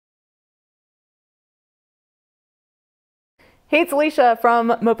Hey, it's Alicia from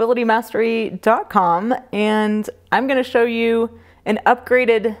mobilitymastery.com, and I'm going to show you an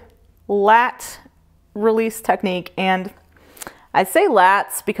upgraded lat release technique. And I say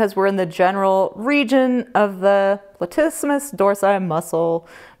lats because we're in the general region of the latissimus dorsi muscle,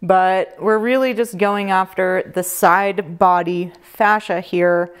 but we're really just going after the side body fascia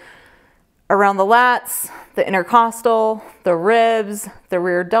here around the lats, the intercostal, the ribs, the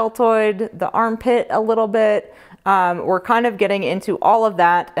rear deltoid, the armpit a little bit. We're kind of getting into all of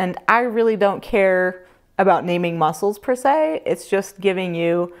that, and I really don't care about naming muscles per se. It's just giving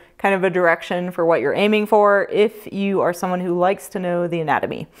you kind of a direction for what you're aiming for if you are someone who likes to know the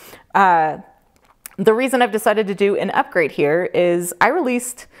anatomy. The reason I've decided to do an upgrade here is I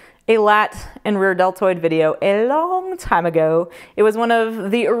released a lat and rear deltoid video a long time ago. It was one of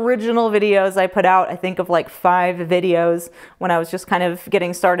the original videos I put out, I think of like 5 videos when I was just kind of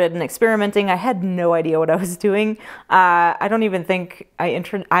getting started and experimenting. I had no idea what I was doing. I don't even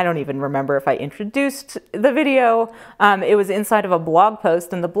remember if I introduced the video. It was inside of a blog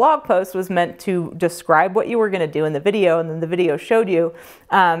post, and the blog post was meant to describe what you were going to do in the video, and then the video showed you.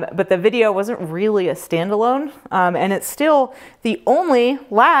 But the video wasn't really a standalone, and it's still the only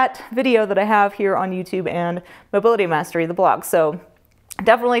lat video that I have here on YouTube and Mobility Mastery, the blog. So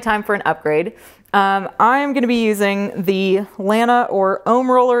definitely time for an upgrade. I'm going to be using the Lana or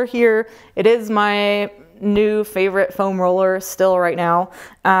Ohm roller here. It is my new favorite foam roller still right now.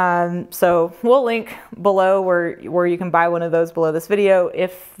 So we'll link below where you can buy one of those below this video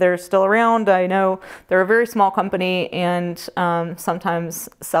if they're still around. I know they're a very small company and sometimes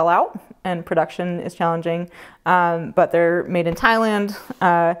sell out and production is challenging, but they're made in Thailand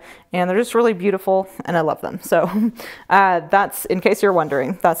and they're just really beautiful and I love them. So that's, in case you're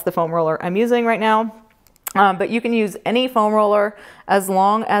wondering, that's the foam roller I'm using right now. But you can use any foam roller as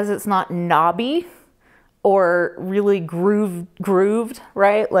long as it's not knobby or really grooved,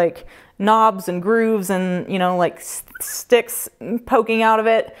 right? Like knobs and grooves and, you know, like sticks poking out of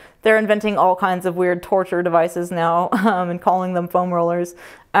it. They're inventing all kinds of weird torture devices now and calling them foam rollers.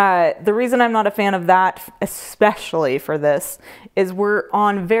 The reason I'm not a fan of that, especially for this, is we're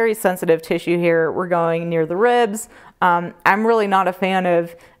on very sensitive tissue here. We're going near the ribs. I'm really not a fan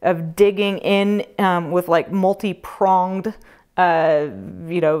of digging in with like multi-pronged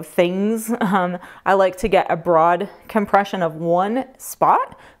things. I like to get a broad compression of one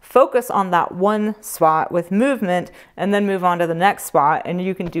spot, focus on that one spot with movement, and then move on to the next spot. And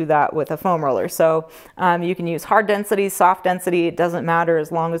you can do that with a foam roller. So you can use hard density, soft density, it doesn't matter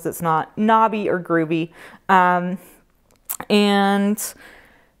as long as it's not knobby or groovy. And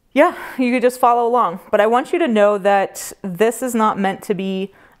yeah, you could just follow along. But I want you to know that this is not meant to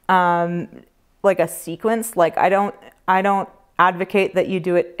be like a sequence. Like I don't advocate that you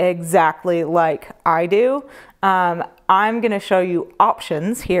do it exactly like I do. I'm going to show you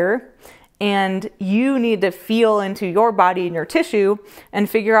options here, and you need to feel into your body and your tissue and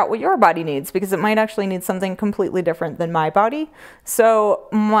figure out what your body needs, because it might actually need something completely different than my body. So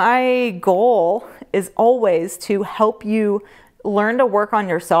my goal is always to help you learn to work on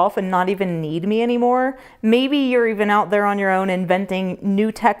yourself and not even need me anymore. Maybe you're even out there on your own inventing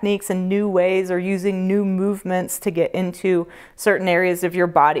new techniques and new ways or using new movements to get into certain areas of your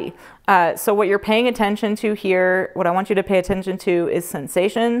body. So what you're paying attention to here, what I want you to pay attention to is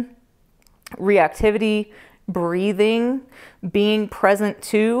sensation, reactivity, breathing, being present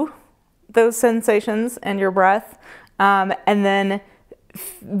to those sensations and your breath, and then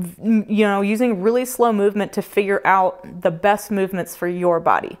using really slow movement to figure out the best movements for your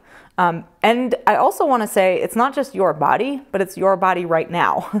body. And I also want to say it's not just your body, but it's your body right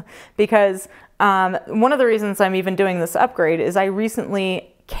now. Because one of the reasons I'm even doing this upgrade is I recently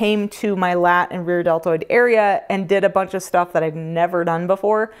came to my lat and rear deltoid area and did a bunch of stuff that I'd never done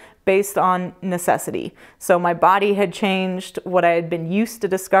before based on necessity. So my body had changed, what I had been used to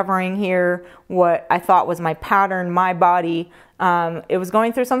discovering here, what I thought was my pattern, my body, it was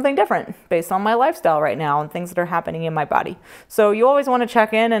going through something different based on my lifestyle right now and things that are happening in my body. So you always want to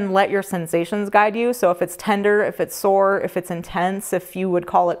check in and let your sensations guide you. So if it's tender, if it's sore, if it's intense, if you would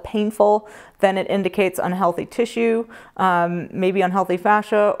call it painful, then it indicates unhealthy tissue, maybe unhealthy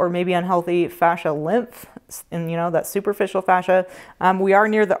fascia, or maybe unhealthy fascia lymph, and that superficial fascia. We are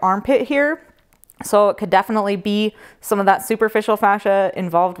near the armpit here. So it could definitely be some of that superficial fascia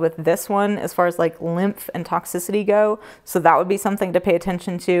involved with this one as far as like lymph and toxicity go. So that would be something to pay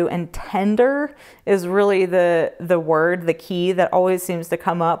attention to. And tender is really the word, the key that always seems to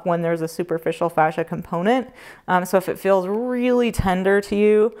come up when there's a superficial fascia component. So if it feels really tender to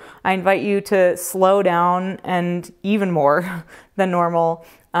you, I invite you to slow down and even more than normal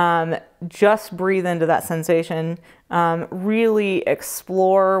Just breathe into that sensation. Really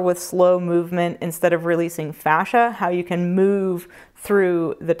explore with slow movement instead of releasing fascia, how you can move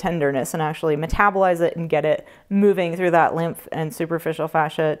through the tenderness and actually metabolize it and get it moving through that lymph and superficial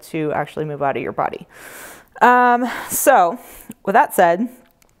fascia to actually move out of your body. So with that said,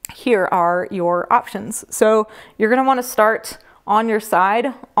 here are your options. So you're going to want to start on your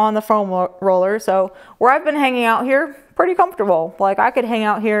side on the foam roller. So where I've been hanging out here, pretty comfortable. Like I could hang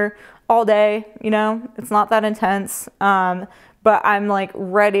out here all day, you know, it's not that intense. But I'm like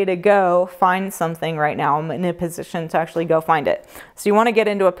ready to go find something right now. I'm in a position to actually go find it. So you want to get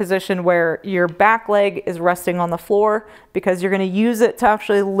into a position where your back leg is resting on the floor because you're going to use it to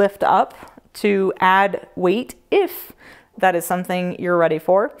actually lift up to add weight if that is something you're ready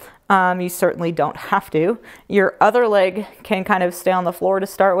for. You certainly don't have to. Your other leg can kind of stay on the floor to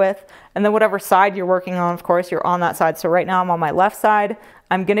start with. And then whatever side you're working on, of course, you're on that side. So right now I'm on my left side.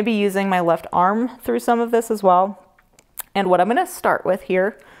 I'm going to be using my left arm through some of this as well. And what I'm going to start with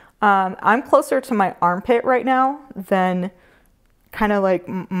here, I'm closer to my armpit right now than kind of like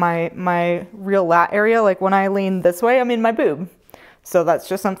my real lat area. Like when I lean this way, I'm in my boob. So that's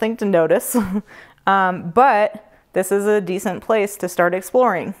just something to notice. But this is a decent place to start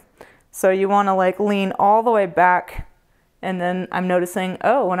exploring. So you want to like lean all the way back. And then I'm noticing,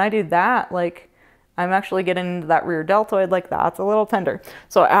 oh, when I do that, like I'm actually getting into that rear deltoid, like that's a little tender.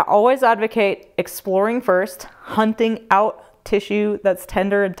 So I always advocate exploring first, hunting out tissue that's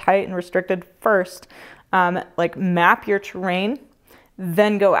tender and tight and restricted first. Like map your terrain,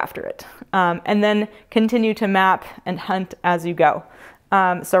 then go after it. And then continue to map and hunt as you go.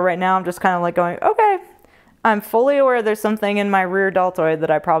 So right now I'm just kind of like going, okay, I'm fully aware there's something in my rear deltoid that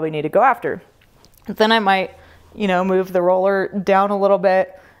I probably need to go after. Then I might, you know, move the roller down a little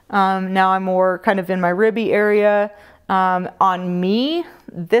bit. Now I'm more kind of in my ribby area. On me,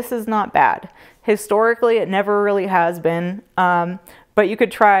 this is not bad. Historically, it never really has been. But you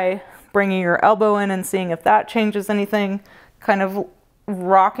could try bringing your elbow in and seeing if that changes anything. Kind of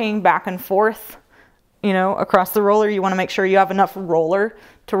rocking back and forth, you know, across the roller. You want to make sure you have enough roller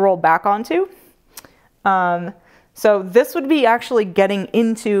to roll back onto. So this would be actually getting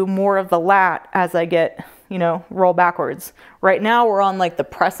into more of the lat as I get, you know, roll backwards. Right now we're on like the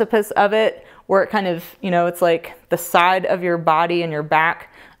precipice of it where it kind of, you know, it's like the side of your body and your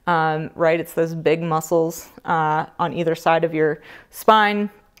back, right? It's those big muscles on either side of your spine,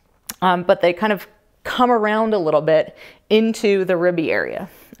 but they kind of come around a little bit into the ribby area.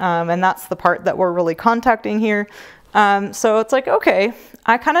 And that's the part that we're really contacting here. So it's like, okay,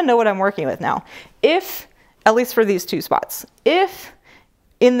 I kind of know what I'm working with now. If, at least for these two spots, if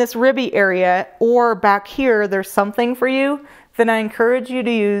in this ribby area or back here, there's something for you, then I encourage you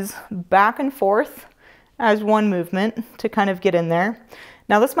to use back and forth as one movement to kind of get in there.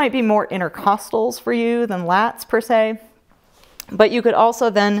 Now this might be more intercostals for you than lats per se, but you could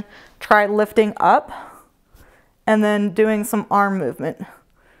also then try lifting up and then doing some arm movement.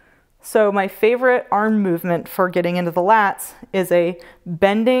 So my favorite arm movement for getting into the lats is a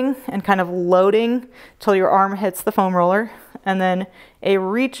bending and kind of loading till your arm hits the foam roller, and then a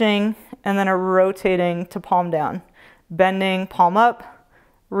reaching and then a rotating to palm down. Bending, palm up,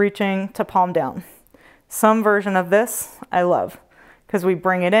 reaching to palm down. Some version of this I love because we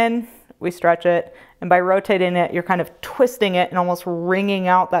bring it in, we stretch it, and by rotating it, you're kind of twisting it and almost wringing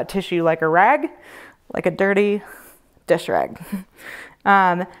out that tissue like a rag, like a dirty dish rag.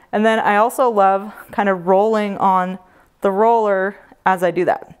 And then I also love kind of rolling on the roller as I do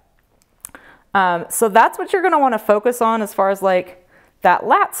that. So that's what you're going to want to focus on as far as like that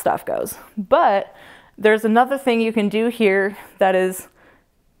lat stuff goes. But there's another thing you can do here that is,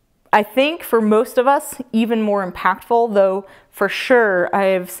 I think for most of us, even more impactful, though for sure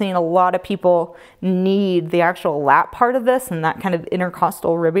I've seen a lot of people need the actual lat part of this and that kind of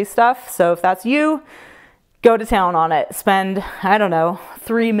intercostal ribby stuff. So if that's you, go to town on it. Spend, I don't know,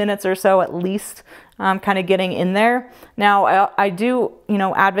 3 minutes or so at least kind of getting in there. Now, I do, you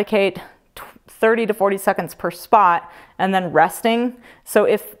know, advocate 30 to 40 seconds per spot and then resting. So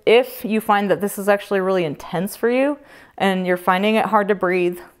if you find that this is actually really intense for you and you're finding it hard to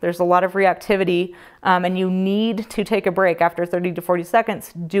breathe, there's a lot of reactivity, and you need to take a break after 30 to 40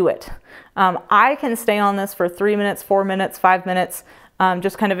 seconds, do it. I can stay on this for 3 minutes, 4 minutes, 5 minutes,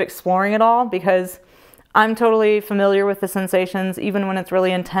 just kind of exploring it all because I'm totally familiar with the sensations. Even when it's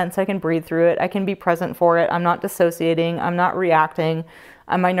really intense, I can breathe through it. I can be present for it. I'm not dissociating. I'm not reacting.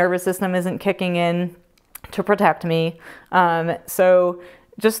 My nervous system isn't kicking in to protect me. So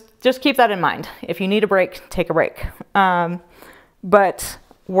just keep that in mind. If you need a break, take a break. But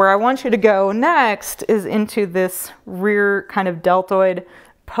where I want you to go next is into this rear kind of deltoid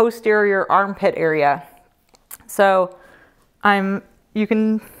posterior armpit area. So you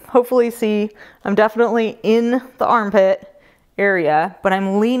can hopefully see I'm definitely in the armpit area, but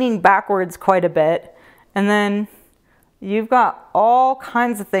I'm leaning backwards quite a bit. And then you've got all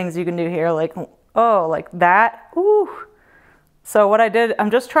kinds of things you can do here, like, oh, like that. Ooh. So what I did, I'm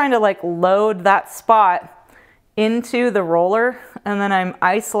just trying to like load that spot into the roller, and then I'm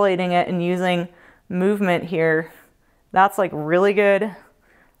isolating it and using movement here. That's like really good.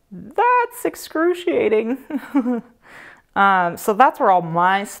 That's excruciating. So that's where all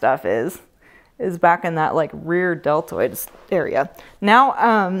my stuff is back in that like rear deltoid area. Now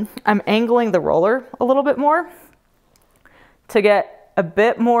I'm angling the roller a little bit more to get a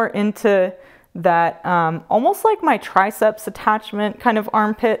bit more into that almost like my triceps attachment kind of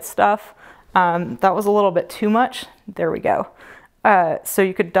armpit stuff. That was a little bit too much. There we go. So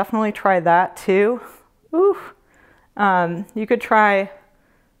you could definitely try that too. Ooh. You could try,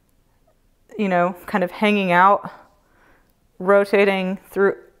 you know, kind of hanging out, rotating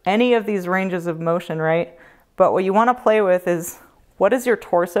through any of these ranges of motion, right? But what you want to play with is, what is your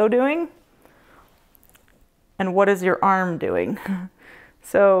torso doing? And what is your arm doing?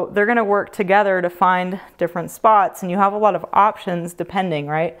 So they're going to work together to find different spots, and you have a lot of options depending,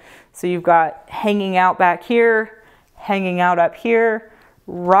 right? So you've got hanging out back here, hanging out up here,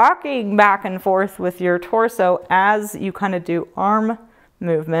 rocking back and forth with your torso as you kind of do arm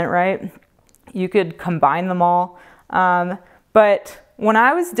movement, right? You could combine them all. But when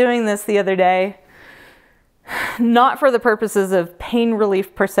I was doing this the other day, not for the purposes of pain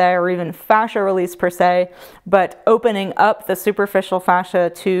relief per se, or even fascia release per se, but opening up the superficial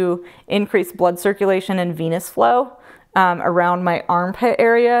fascia to increase blood circulation and venous flow around my armpit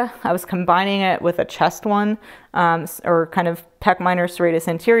area. I was combining it with a chest one, or kind of pec minor serratus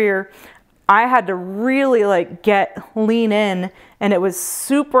anterior. I had to really like lean in, and it was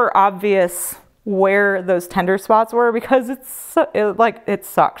super obvious where those tender spots were, because it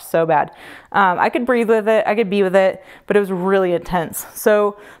sucked so bad. I could breathe with it, I could be with it, but it was really intense.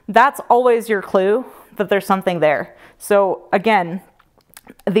 So that's always your clue that there's something there. So again,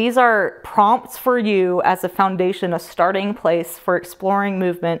 these are prompts for you as a foundation, a starting place for exploring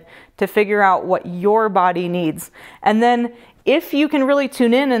movement to figure out what your body needs. And then if you can really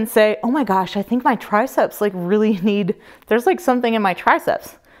tune in and say, oh my gosh, I think my triceps like really need, there's like something in my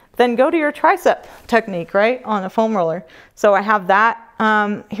triceps, then go to your tricep technique, right, on a foam roller. So I have that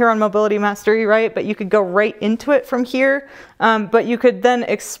here on Mobility Mastery, right, but you could go right into it from here, but you could then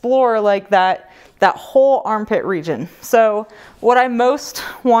explore like that whole armpit region. So what I most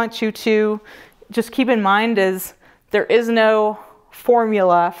want you to just keep in mind is there is no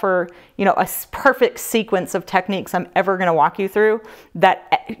formula for, you know, a perfect sequence of techniques I'm ever going to walk you through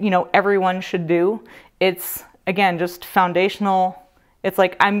that, you know, everyone should do. It's, again, just foundational. It's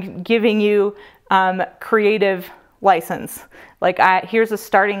like I'm giving you creative license. Like here's a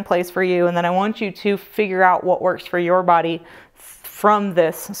starting place for you, and then I want you to figure out what works for your body from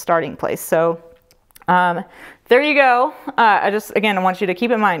this starting place. So there you go. I want you to keep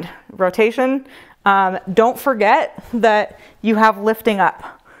in mind rotation. Don't forget that you have lifting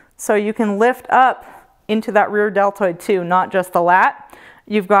up. So you can lift up into that rear deltoid too, not just the lat.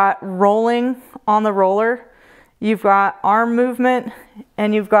 You've got rolling on the roller. You've got arm movement,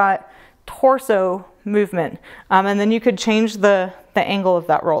 and you've got torso movement. And then you could change the angle of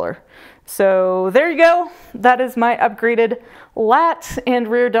that roller. So there you go. That is my upgraded lat and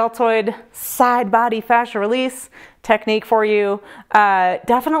rear deltoid side body fascia release technique for you.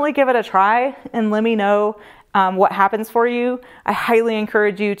 Definitely give it a try and let me know what happens for you. I highly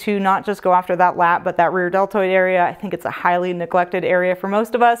encourage you to not just go after that lat, but that rear deltoid area. I think it's a highly neglected area for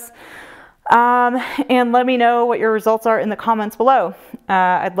most of us. And let me know what your results are in the comments below.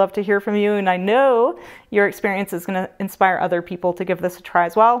 I'd love to hear from you, and I know your experience is going to inspire other people to give this a try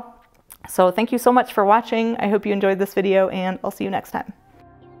as well. So thank you so much for watching. I hope you enjoyed this video, and I'll see you next time.